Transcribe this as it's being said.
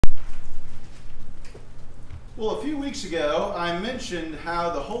Well, a few weeks ago, I mentioned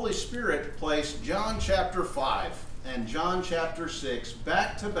how the Holy Spirit placed John chapter 5 and John chapter 6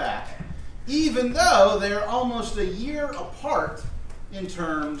 back to back, even though they're almost a year apart in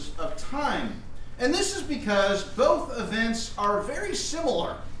terms of time. And this is because both events are very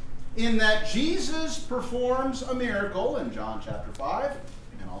similar in that Jesus performs a miracle in John chapter 5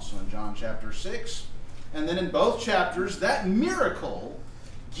 and also in John chapter 6. And then in both chapters, that miracle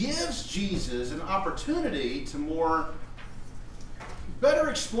gives Jesus an opportunity to better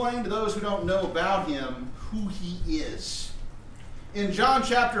explain to those who don't know about him who he is. In John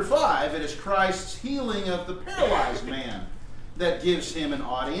chapter 5, it is Christ's healing of the paralyzed man that gives him an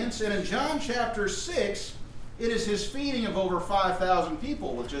audience. And in John chapter 6, it is his feeding of over 5,000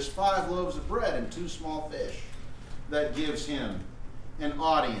 people with just 5 loaves of bread and 2 small fish that gives him an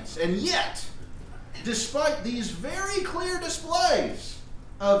audience. And yet, despite these very clear displays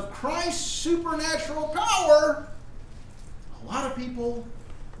of Christ's supernatural power, a lot of people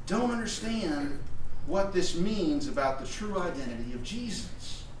don't understand what this means about the true identity of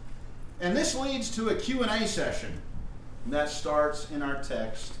Jesus. And this leads to a Q&A session that starts in our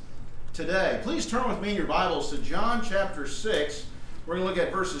text today. Please turn with me in your Bibles to John chapter 6. We're going to look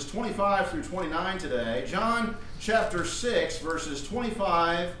at verses 25 through 29 today. John chapter 6, verses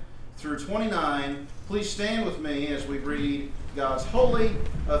 25 through 29. Please stand with me as we read God's holy,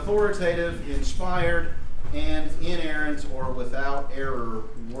 authoritative, inspired, and inerrant or without error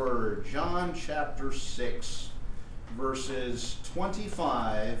word. John chapter 6, verses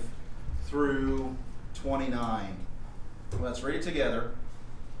 25 through 29. Let's read it together.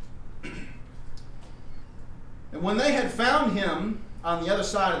 And when they had found him on the other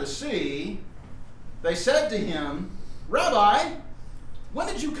side of the sea, they said to him, "Rabbi, when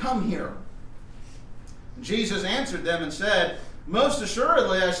did you come here?" And Jesus answered them and said, "Most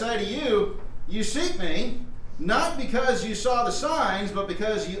assuredly I say to you, you seek me, not because you saw the signs, but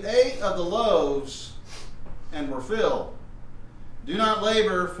because you ate of the loaves and were filled. Do not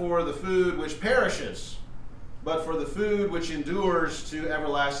labor for the food which perishes, but for the food which endures to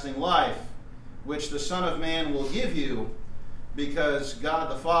everlasting life, which the Son of Man will give you, because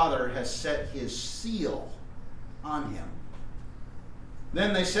God the Father has set his seal on him."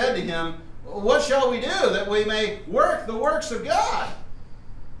 Then they said to him, "What shall we do that we may work the works of God?"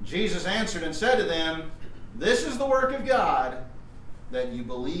 Jesus answered and said to them, "This is the work of God, that you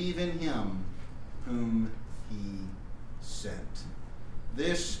believe in him whom he sent."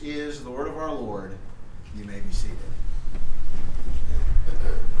 This is the word of our Lord. You may be seated.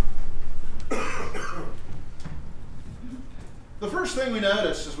 The first thing we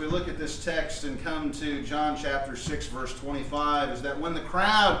notice as we look at this text and come to John chapter 6, verse 25, is that when the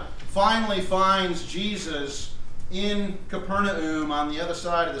crowd finally finds Jesus in Capernaum on the other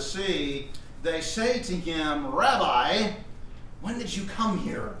side of the sea, they say to him, "Rabbi, when did you come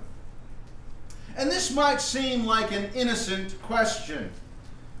here?" And this might seem like an innocent question,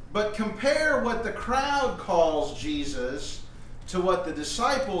 but compare what the crowd calls Jesus to what the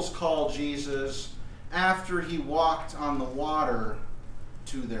disciples call Jesus after he walked on the water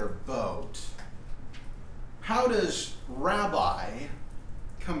to their boat. How does rabbi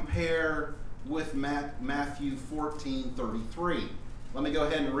compare with Matthew 14:33? Let me go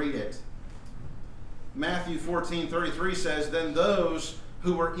ahead and read it. Matthew 14:33 says, "Then those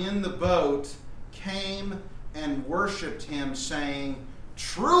who were in the boat came and worshipped him, saying,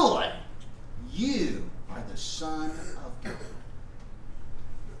 'Truly, you are the Son of God.'"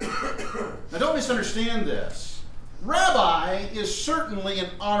 Now don't misunderstand this. Rabbi is certainly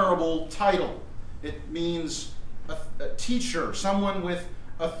an honorable title. It means a teacher, someone with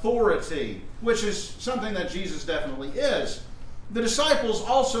authority, which is something that Jesus definitely is. The disciples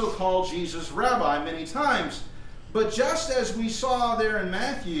also call Jesus rabbi many times. But just as we saw there in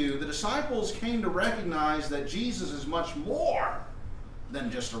Matthew, the disciples came to recognize that Jesus is much more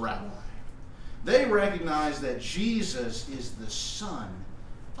than just a rabbi. They recognize that Jesus is the Son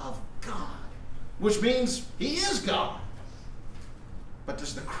of God, which means he is God. But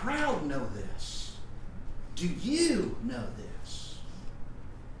does the crowd know this? Do you know this?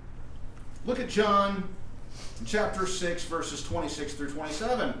 Look at John chapter 6, verses 26 through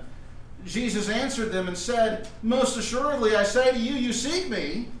 27. Jesus answered them and said, "Most assuredly I say to you, you seek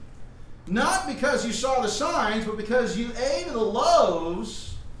me, not because you saw the signs, but because you ate of the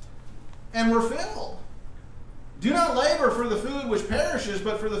loaves and were filled. Do not labor for the food which perishes,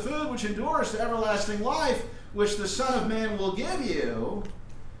 but for the food which endures to everlasting life, which the Son of Man will give you,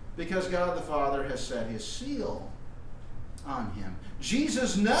 because God the Father has set his seal on him."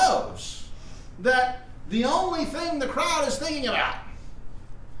 Jesus knows that the only thing the crowd is thinking about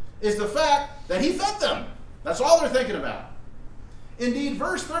is the fact that he fed them. That's all they're thinking about. Indeed,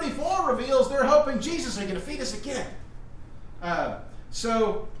 verse 34 reveals they're hoping Jesus is going to feed us again.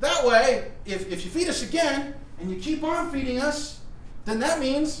 So that way, if you feed us again and you keep on feeding us, then that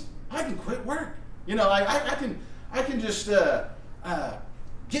means I can quit work. You know, I can just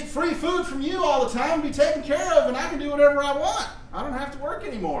get free food from you all the time, be taken care of, and I can do whatever I want. I don't have to work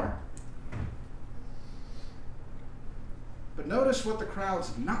anymore. But notice what the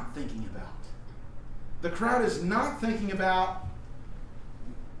crowd's not thinking about. The crowd is not thinking about,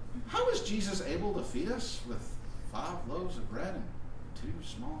 how is Jesus able to feed us with 5 loaves of bread and 2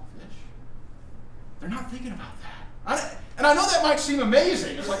 small fish? They're not thinking about that. And I know that might seem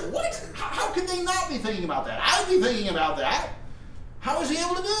amazing. It's like, what? How could they not be thinking about that? I'd be thinking about that. How is he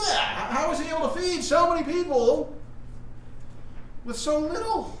able to do that? How is he able to feed so many people with so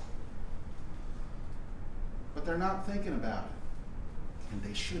little? But they're not thinking about it. And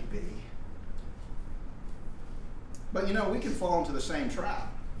they should be. But you know, we can fall into the same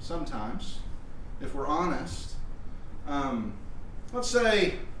trap sometimes, if we're honest. Let's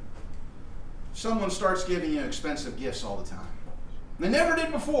say someone starts giving you expensive gifts all the time. They never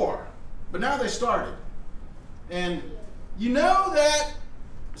did before, but now they started. And you know that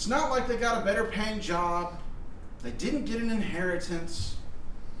it's not like they got a better paying job. They didn't get an inheritance.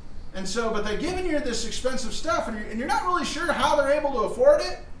 And so, but they're giving you this expensive stuff, and you're not really sure how they're able to afford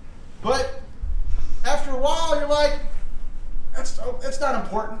it. But after a while, you're like, that's not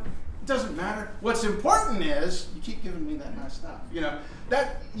important. It doesn't matter. What's important is you keep giving me that nice stuff. You know,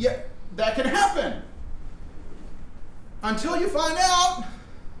 that can happen. Until you find out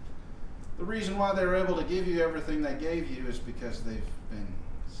the reason why they were able to give you everything they gave you is because they've been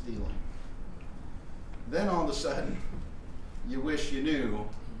stealing. Then all of a sudden, you wish you knew,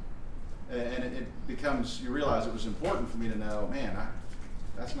 and it becomes, you realize it was important for me to know, man,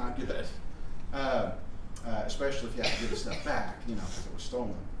 that's not good. Especially if you have to give the stuff back, you know, because it was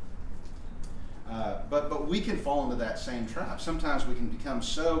stolen. But we can fall into that same trap. Sometimes we can become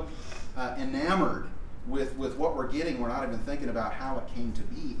so enamored with what we're getting, we're not even thinking about how it came to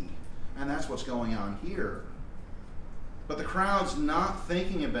be. And that's what's going on here. But the crowd's not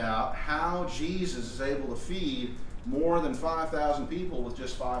thinking about how Jesus is able to feed more than 5,000 people with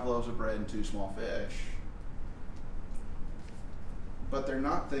just 5 loaves of bread and 2 small fish. But they're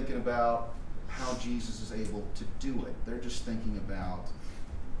not thinking about how Jesus is able to do it. They're just thinking about,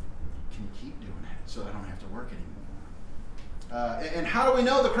 can you keep doing it so I don't have to work anymore? And how do we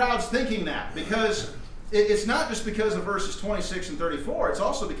know the crowd's thinking that? Because it's not just because of verses 26 and 34. It's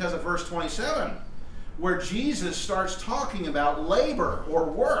also because of verse 27, where Jesus starts talking about labor or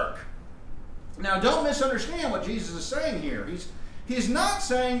work. Now, don't misunderstand what Jesus is saying here. He's not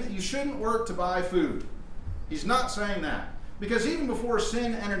saying that you shouldn't work to buy food. He's not saying that. Because even before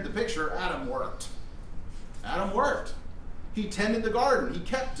sin entered the picture, Adam worked. Adam worked. He tended the garden. He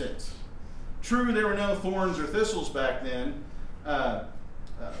kept it. True, there were no thorns or thistles back then.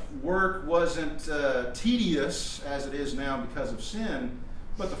 Work wasn't tedious as it is now because of sin,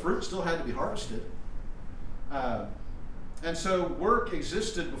 but the fruit still had to be harvested. And so work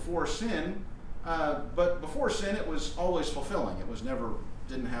existed before sin, but before sin it was always fulfilling. It was never,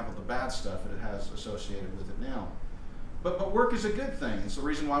 didn't have the bad stuff that it has associated with it now. But work is a good thing. It's the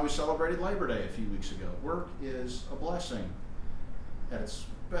reason why we celebrated Labor Day a few weeks ago. Work is a blessing at its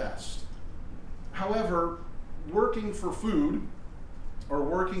best. However, working for food or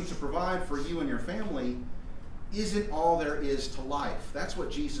working to provide for you and your family isn't all there is to life. That's what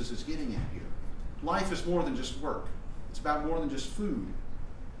Jesus is getting at here. Life is more than just work. It's about more than just food.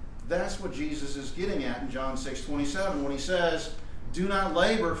 That's what Jesus is getting at in John 6:27 when he says, "Do not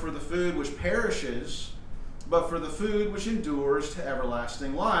labor for the food which perishes, but for the food which endures to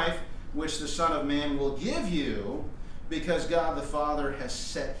everlasting life, which the Son of Man will give you, because God the Father has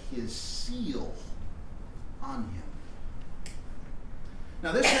set his seal on him."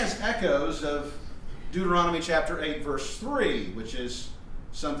 Now this has echoes of Deuteronomy chapter 8, verse 3, which is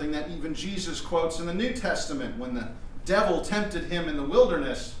something that even Jesus quotes in the New Testament when the devil tempted him in the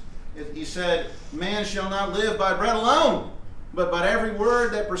wilderness. He said, "Man shall not live by bread alone, but by every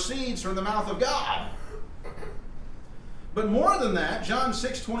word that proceeds from the mouth of God." But more than that, John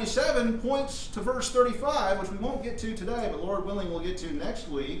 6:27 points to verse 35, which we won't get to today, but Lord willing we'll get to next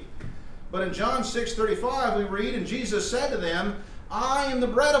week. But in John 6:35 we read, "And Jesus said to them, I am the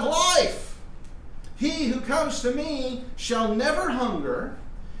bread of life. He who comes to me shall never hunger,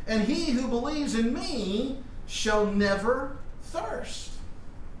 and he who believes in me shall never thirst."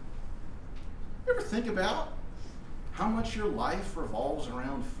 You ever think about how much your life revolves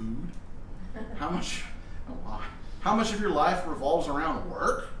around food? How much of your life revolves around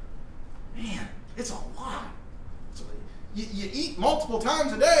work? Man, it's a lot. You eat multiple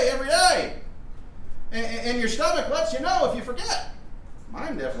times a day, every day. And your stomach lets you know if you forget.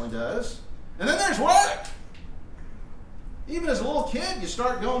 Mine definitely does. And then there's work. Even as a little kid, you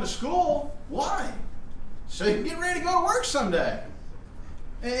start going to school. Why? So you can get ready to go to work someday.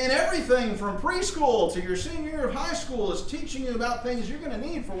 And everything from preschool to your senior year of high school is teaching you about things you're going to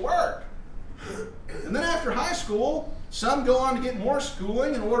need for work. And then after high school, some go on to get more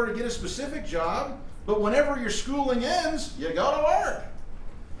schooling in order to get a specific job. But whenever your schooling ends, you go to work.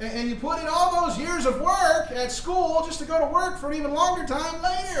 And you put in all those years of work at school just to go to work for an even longer time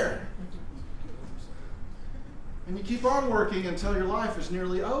later. And you keep on working until your life is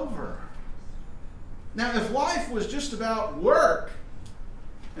nearly over. Now, if life was just about work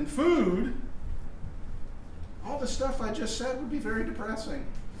and food, all the stuff I just said would be very depressing.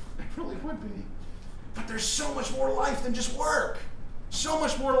 It really would be. But there's so much more life than just work. So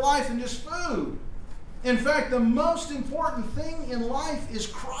much more to life than just food. In fact, the most important thing in life is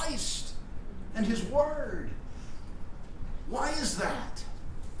Christ and His Word. Why is that?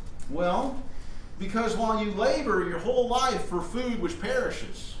 Well, because while you labor your whole life for food which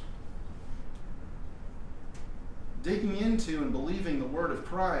perishes, digging into and believing the Word of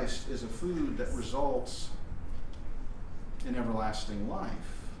Christ is a food that results in everlasting life.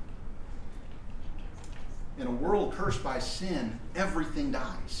 In a world cursed by sin, everything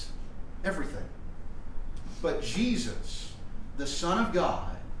dies. Everything. But Jesus, the Son of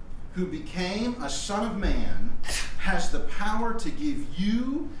God, who became a Son of Man, has the power to give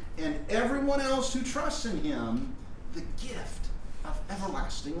you and everyone else who trusts in Him the gift of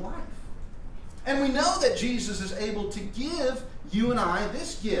everlasting life. And we know that Jesus is able to give you and I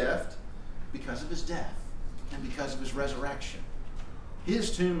this gift because of His death and because of His resurrection.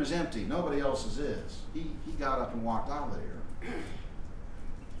 His tomb is empty. Nobody else's is. He got up and walked out of there.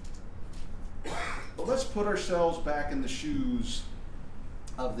 But let's put ourselves back in the shoes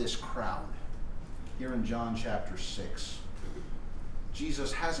of this crowd here in John chapter 6.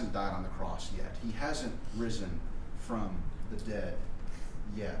 Jesus hasn't died on the cross yet. He hasn't risen from the dead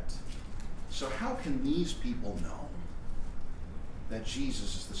yet. So how can these people know that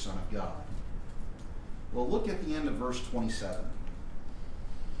Jesus is the Son of God? Well, look at the end of verse 27.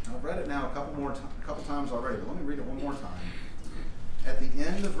 I've read it now a couple times already, but let me read it one more time. At the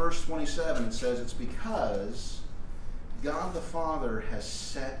end of verse 27, it says, it's because God the Father has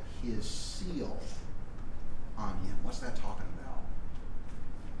set His seal on Him. What's that talking about?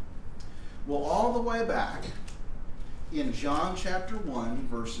 Well, all the way back in John chapter 1,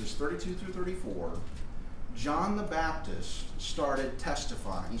 verses 32 through 34, John the Baptist started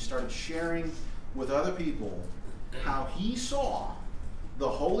testifying. He started sharing with other people how he saw the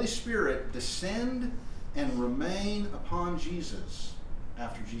Holy Spirit descend and remain upon Jesus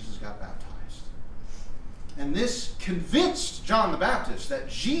after Jesus got baptized. And this convinced John the Baptist that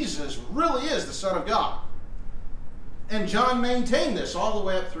Jesus really is the Son of God. And John maintained this all the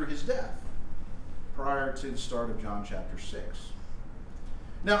way up through his death, prior to the start of John chapter 6.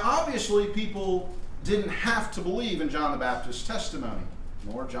 Now, obviously, people didn't have to believe in John the Baptist's testimony,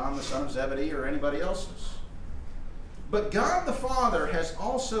 nor John the son of Zebedee or anybody else's. But God the Father has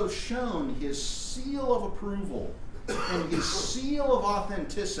also shown His seal of approval and His seal of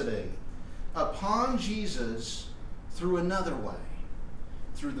authenticity upon Jesus through another way,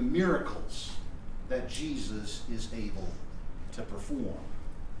 through the miracles that Jesus is able to perform.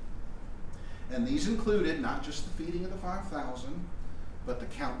 And these included not just the feeding of the 5,000, but the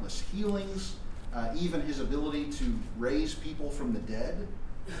countless healings, even His ability to raise people from the dead.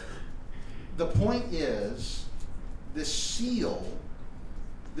 The point is, this seal,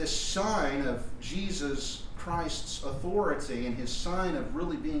 this sign of Jesus Christ's authority and His sign of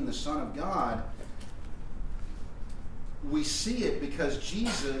really being the Son of God, we see it because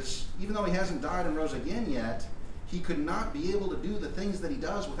Jesus, even though He hasn't died and rose again yet, He could not be able to do the things that He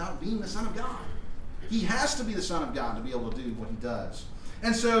does without being the Son of God. He has to be the Son of God to be able to do what He does.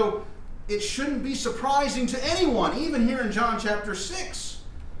 And so it shouldn't be surprising to anyone, even here in John chapter 6,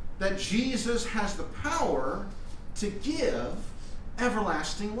 that Jesus has the power to give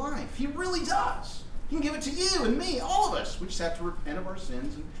everlasting life. He really does. He can give it to you and me, all of us. We just have to repent of our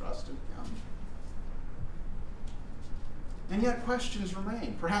sins and trust in Him. And yet questions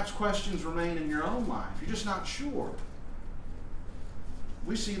remain. Perhaps questions remain in your own life. You're just not sure.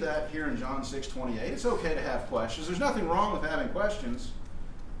 We see that here in John 6:28. It's okay to have questions. There's nothing wrong with having questions.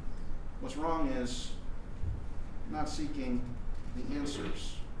 What's wrong is not seeking the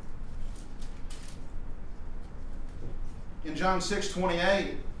answers. In John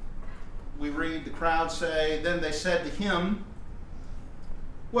 6:28, we read the crowd say, "Then they said to Him,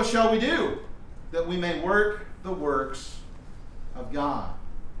 'What shall we do that we may work the works of God.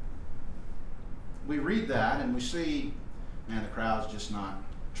 We read that and we see, man, the crowd's just not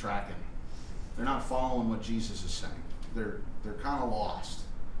tracking. They're not following what Jesus is saying. They're kind of lost.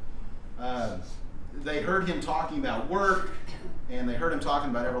 They heard him talking about work, and they heard him talking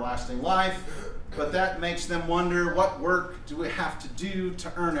about everlasting life, but that makes them wonder, what work do we have to do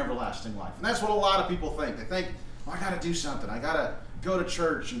to earn everlasting life? And that's what a lot of people think. They think, well, I got to do something. I got to go to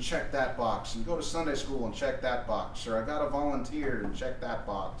church and check that box, and go to Sunday school and check that box, or I got to volunteer and check that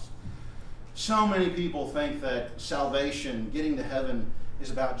box. So many people think that salvation, getting to heaven,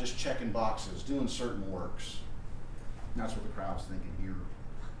 is about just checking boxes, doing certain works. And that's what the crowd's thinking here.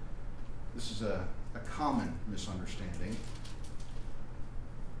 This is a common misunderstanding.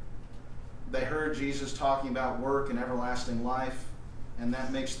 They heard Jesus talking about work and everlasting life, and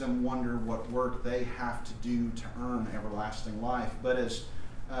that makes them wonder what work they have to do to earn everlasting life. But as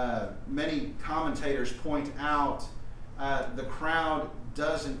many commentators point out, the crowd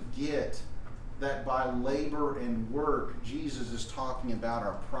doesn't get that by labor and work, Jesus is talking about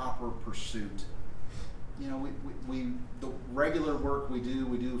our proper pursuit. You know, the regular work we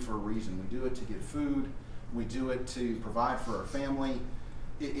do for a reason. We do it to get food. We do it to provide for our family.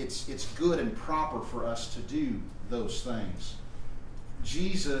 It's good and proper for us to do those things.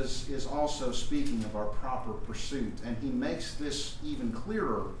 Jesus is also speaking of our proper pursuit, and he makes this even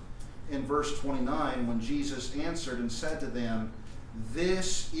clearer in verse 29 when Jesus answered and said to them,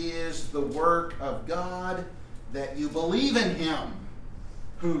 "This is the work of God, that you believe in him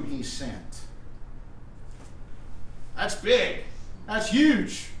whom he sent." That's big. That's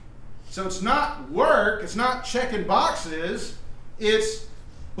huge. So it's not work, it's not checking boxes, it's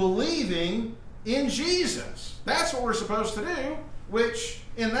believing in Jesus. That's what we're supposed to do, which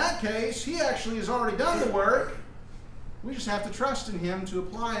in that case, he actually has already done the work. We just have to trust in him to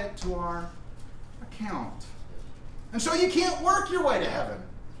apply it to our account. And so you can't work your way to heaven.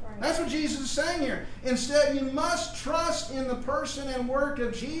 That's what Jesus is saying here. Instead, you must trust in the person and work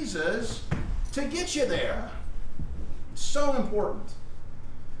of Jesus to get you there. It's so important.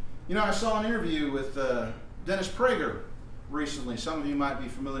 You know, I saw an interview with Dennis Prager recently. Some of you might be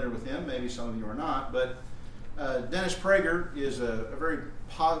familiar with him. Maybe some of you are not. But Dennis Prager is a very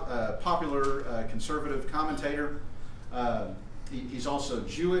popular conservative commentator. He's also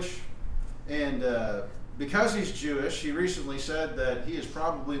Jewish. And because he's Jewish, he recently said that he is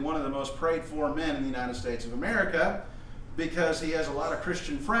probably one of the most prayed for men in the United States of America, because he has a lot of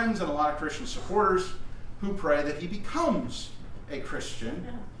Christian friends and a lot of Christian supporters who pray that he becomes a Christian.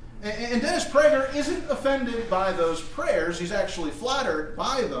 And Dennis Prager isn't offended by those prayers. He's actually flattered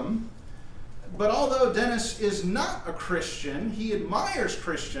by them. But although Dennis is not a Christian, he admires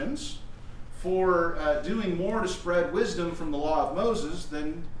Christians for doing more to spread wisdom from the law of Moses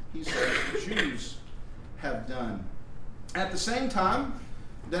than he says the Jews have done. At the same time,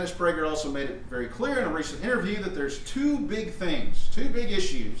 Dennis Prager also made it very clear in a recent interview that there's two big things, two big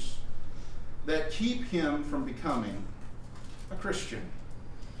issues that keep him from becoming a Christian.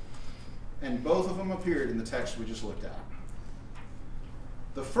 And both of them appeared in the text we just looked at.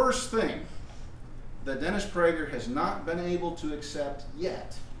 The first thing that Dennis Prager has not been able to accept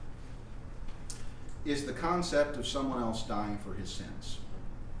yet is the concept of someone else dying for his sins.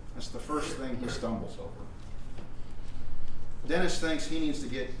 That's the first thing he stumbles over. Dennis thinks he needs to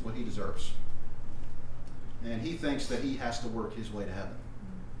get what he deserves. And he thinks that he has to work his way to heaven.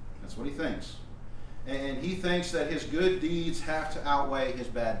 That's what he thinks. And he thinks that his good deeds have to outweigh his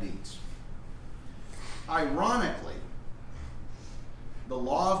bad deeds. Ironically, the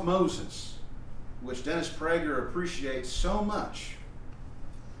law of Moses, which Dennis Prager appreciates so much,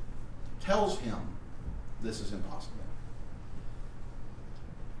 tells him this is impossible.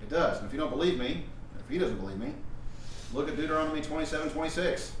 It does. And if you don't believe me, if he doesn't believe me, look at Deuteronomy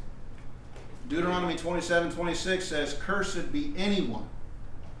 27:26. Deuteronomy 27:26 says, "Cursed be anyone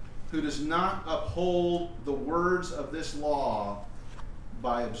who does not uphold the words of this law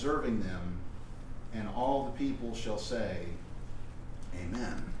by observing them, and all the people shall say,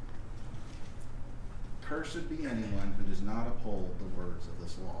 Amen." Cursed be anyone who does not uphold the words of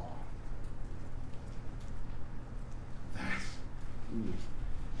this law.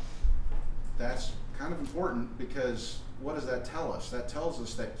 That's kind of important, because what does that tell us? That tells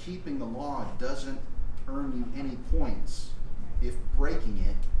us that keeping the law doesn't earn you any points if breaking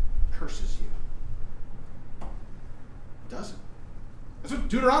it curses you. It doesn't. That's what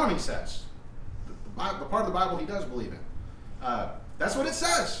Deuteronomy says. The part of the Bible he does believe in. That's what it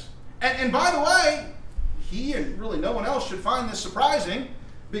says. And by the way, he and really no one else should find this surprising,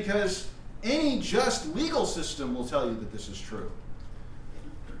 because any just legal system will tell you that this is true.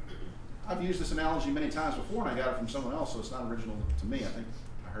 I've used this analogy many times before, and I got it from someone else, so it's not original to me. I think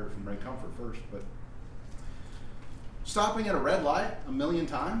I heard it from Ray Comfort first. But stopping at a red light 1,000,000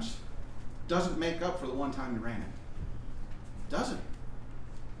 times doesn't make up for the one time you ran it. Doesn't.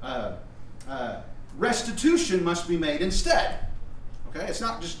 Restitution must be made instead. Okay, it's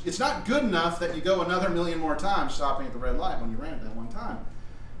not good enough that you go another 1,000,000 more times stopping at the red light when you ran it that one time.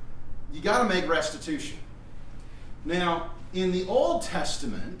 You got to make restitution. Now, in the Old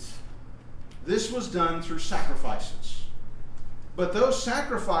Testament, this was done through sacrifices. But those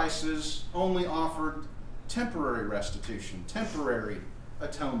sacrifices only offered temporary restitution, temporary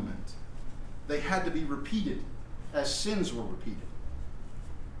atonement. They had to be repeated as sins were repeated.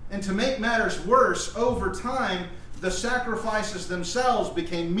 And to make matters worse, over time, the sacrifices themselves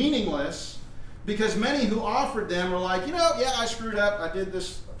became meaningless because many who offered them were like, yeah, I screwed up. I did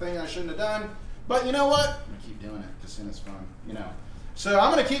this thing I shouldn't have done. But you know what? I'm going to keep doing it because sin is fun, So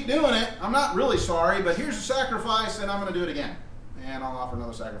I'm going to keep doing it. I'm not really sorry, but here's the sacrifice, and I'm going to do it again. And I'll offer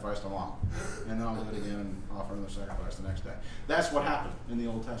another sacrifice tomorrow. And then I'll do it again and offer another sacrifice the next day. That's what happened in the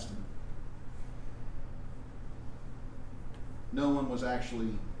Old Testament. No one was actually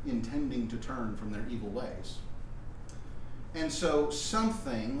intending to turn from their evil ways. And so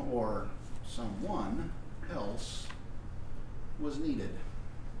something or someone else was needed.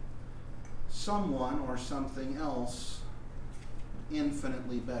 Someone or something else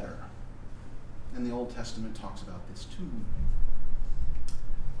infinitely better. And the Old Testament talks about this too.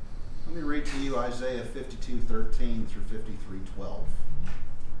 Let me read to you Isaiah 52:13 through 53:12.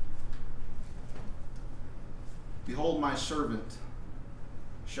 Behold, my servant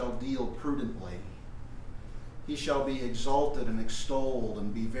shall deal prudently. He shall be exalted and extolled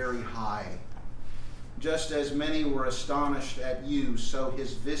and be very high. Just as many were astonished at you, so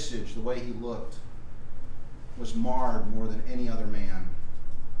his visage, the way he looked, was marred more than any other man,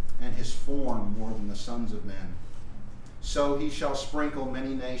 and his form more than the sons of men. So he shall sprinkle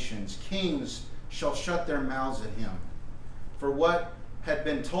many nations. Kings shall shut their mouths at him. For what had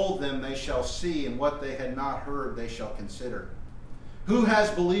been told them they shall see, and what they had not heard they shall consider. Who has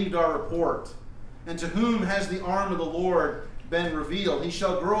believed our report? And to whom has the arm of the Lord been revealed? He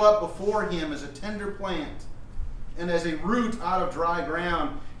shall grow up before him as a tender plant, and as a root out of dry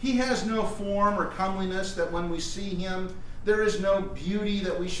ground. He has no form or comeliness that when we see him, there is no beauty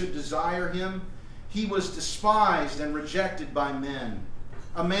that we should desire him. He was despised and rejected by men,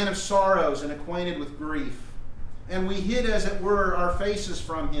 a man of sorrows and acquainted with grief. And we hid, as it were, our faces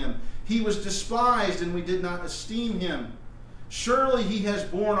from him. He was despised, and we did not esteem him. Surely he has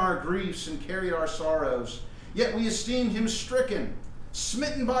borne our griefs and carried our sorrows. Yet we esteemed him stricken,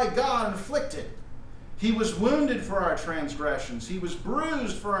 smitten by God, and afflicted. He was wounded for our transgressions. He was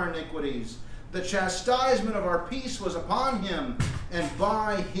bruised for our iniquities. The chastisement of our peace was upon him, and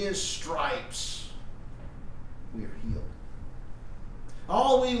by his stripes we are healed.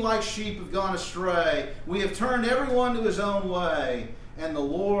 All we like sheep have gone astray. We have turned everyone to his own way, and the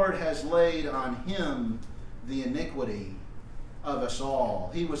Lord has laid on him the iniquity of us all.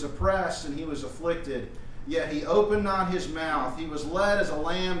 He was oppressed and he was afflicted, yet he opened not his mouth. He was led as a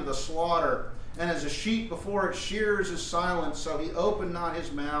lamb to the slaughter, and as a sheep before its shearers is silent, so he opened not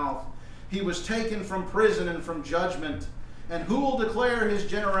his mouth. He was taken from prison and from judgment. And who will declare his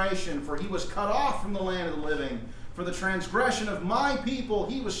generation? For he was cut off from the land of the living. For the transgression of my people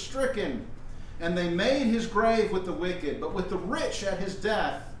he was stricken. And they made his grave with the wicked, but with the rich at his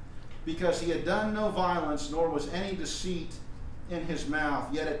death, because he had done no violence, nor was any deceit in his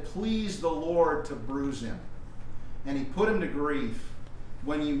mouth. Yet it pleased the Lord to bruise him, and he put him to grief.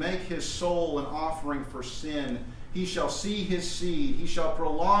 When you make his soul an offering for sin, he shall see his seed. He shall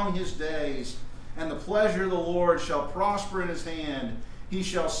prolong his days, and the pleasure of the Lord shall prosper in his hand. He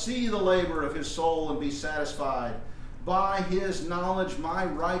shall see the labor of his soul and be satisfied. By his knowledge my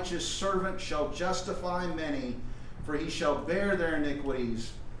righteous servant shall justify many, for he shall bear their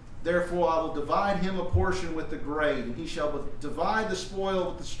iniquities. Therefore I will divide him a portion with the great, and he shall divide the spoil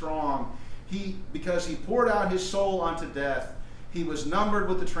with the strong. Because he poured out his soul unto death, he was numbered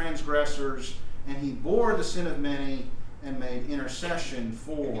with the transgressors, and he bore the sin of many, and made intercession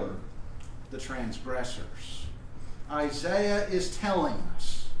for the transgressors. Isaiah is telling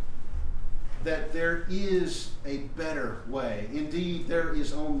us that there is a better way. Indeed, there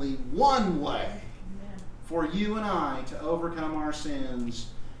is only one way for you and I to overcome our sins,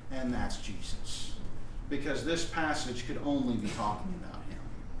 and that's Jesus. Because this passage could only be talking about him.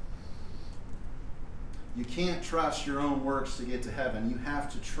 You can't trust your own works to get to heaven. You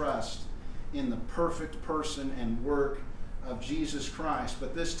have to trust in the perfect person and work of Jesus Christ.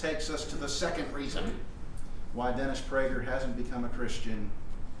 But this takes us to the second reason why Dennis Prager hasn't become a Christian.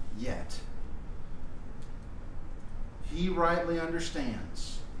 yet. He rightly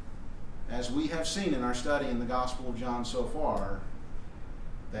understands, as we have seen in our study in the Gospel of John so far,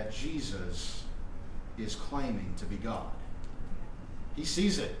 that Jesus is claiming to be God. He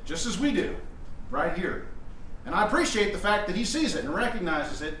sees it, just as we do, right here. And I appreciate the fact that he sees it and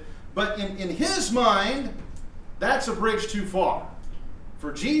recognizes it, but in his mind, that's a bridge too far.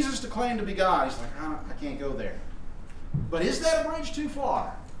 For Jesus to claim to be God, he's like, I can't go there. But is that a bridge too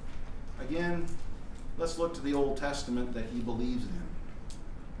far? Again, let's look to the Old Testament that he believes in.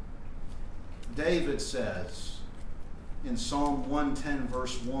 David says in Psalm 110,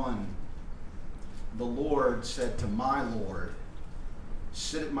 verse 1, the Lord said to my Lord,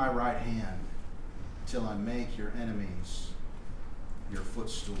 sit at my right hand till I make your enemies your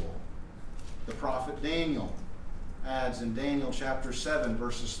footstool. The prophet Daniel adds in Daniel chapter 7,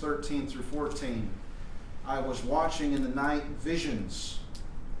 verses 13 through 14, I was watching in the night visions,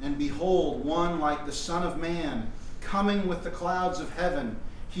 and behold, one like the Son of Man, coming with the clouds of heaven.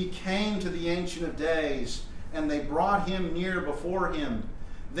 He came to the Ancient of Days, and they brought him near before him.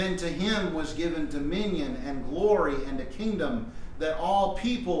 Then to him was given dominion and glory and a kingdom, that all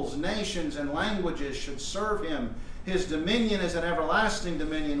peoples, nations, and languages should serve him. His dominion is an everlasting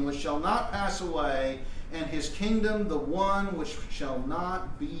dominion which shall not pass away, and his kingdom the one which shall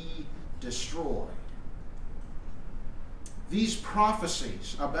not be destroyed. These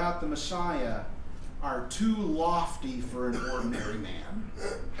prophecies about the Messiah are too lofty for an ordinary man.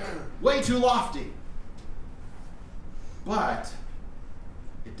 Way too lofty. But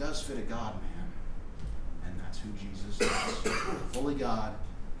it does fit a God-man, and that's who Jesus is. Fully God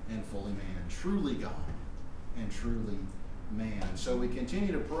and fully man. Truly God and truly man. So we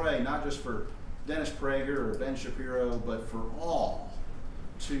continue to pray, not just for Dennis Prager or Ben Shapiro, but for all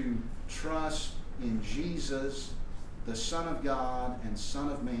to trust in Jesus, the Son of God and Son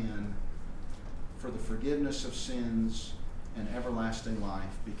of Man, for the forgiveness of sins and everlasting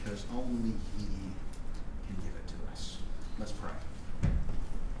life, because only he can give it to us.